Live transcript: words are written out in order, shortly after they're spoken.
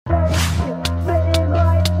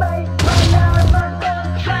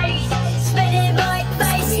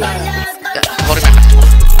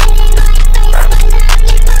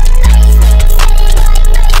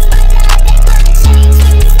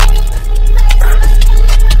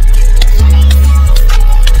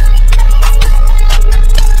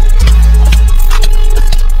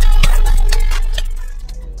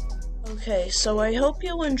so I hope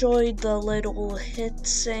you enjoyed the little hit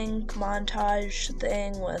sync montage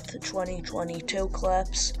thing with 2022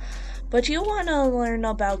 clips. But you want to learn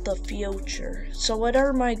about the future, so what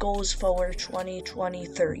are my goals for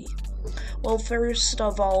 2023? Well, first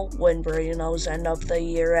of all, win Bruno's end of the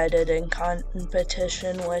year editing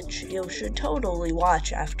competition, which you should totally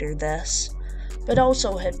watch after this, but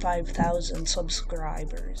also hit 5,000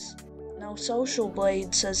 subscribers. Now, Social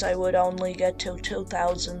Blade says I would only get to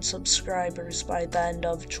 2,000 subscribers by the end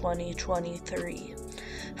of 2023.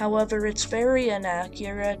 However, it's very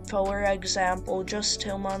inaccurate. For example, just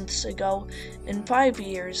 2 months ago, in 5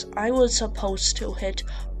 years, I was supposed to hit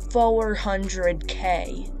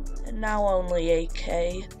 400k, and now only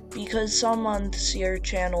 8k, because some months your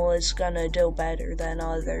channel is gonna do better than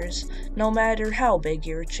others, no matter how big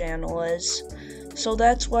your channel is. So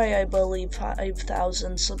that's why I believe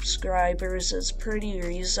 5,000 subscribers is pretty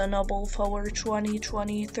reasonable for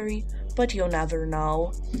 2023, but you never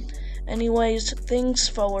know. Anyways, thanks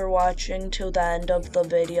for watching to the end of the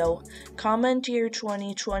video. Comment your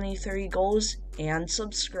 2023 goals and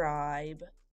subscribe.